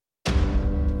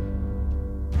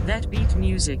That beat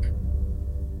music.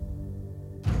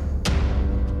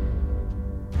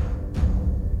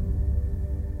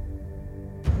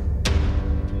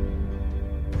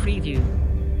 Preview.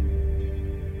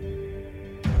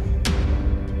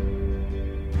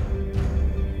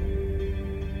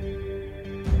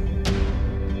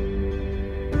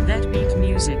 That beat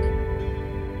music.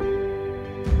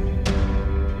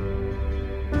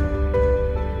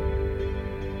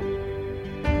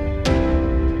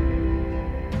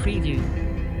 Preview.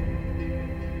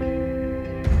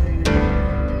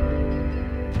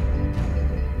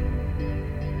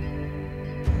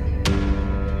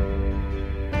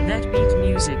 That beat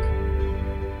music.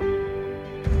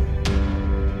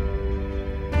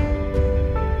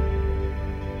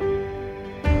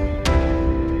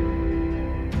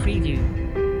 Preview.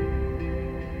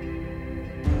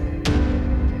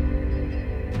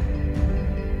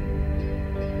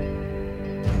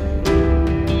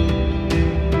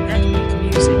 That beat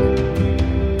music.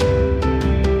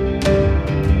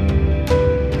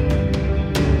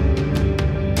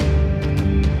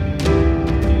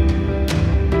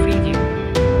 Preview.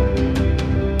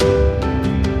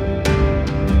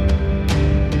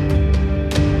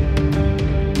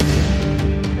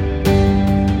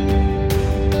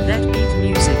 That beat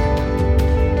music.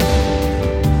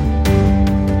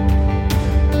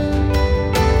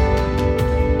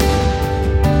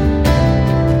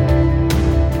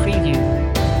 Preview.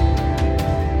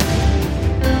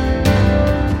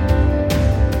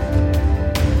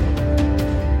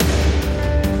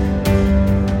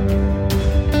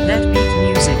 That beat music. Preview. That beat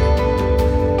music.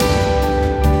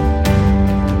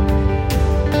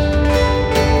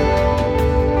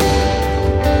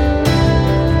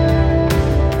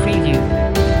 Preview.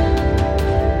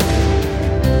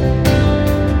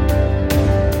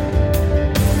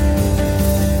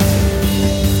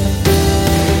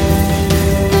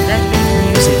 That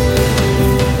beat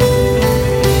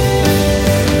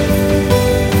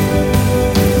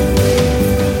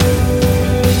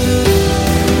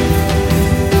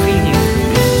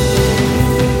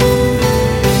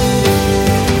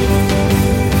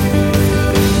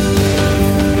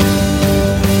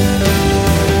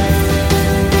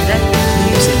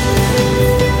music.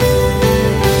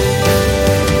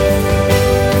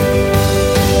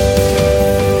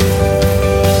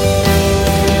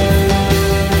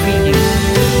 Preview.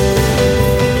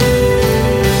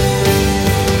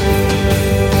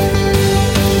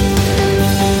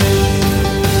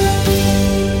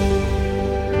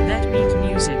 That beat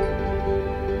music.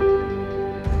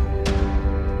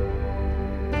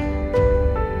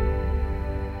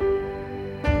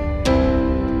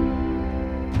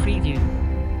 Preview.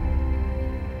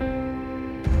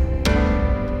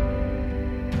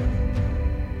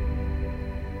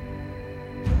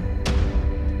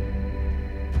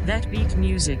 That beat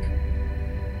music.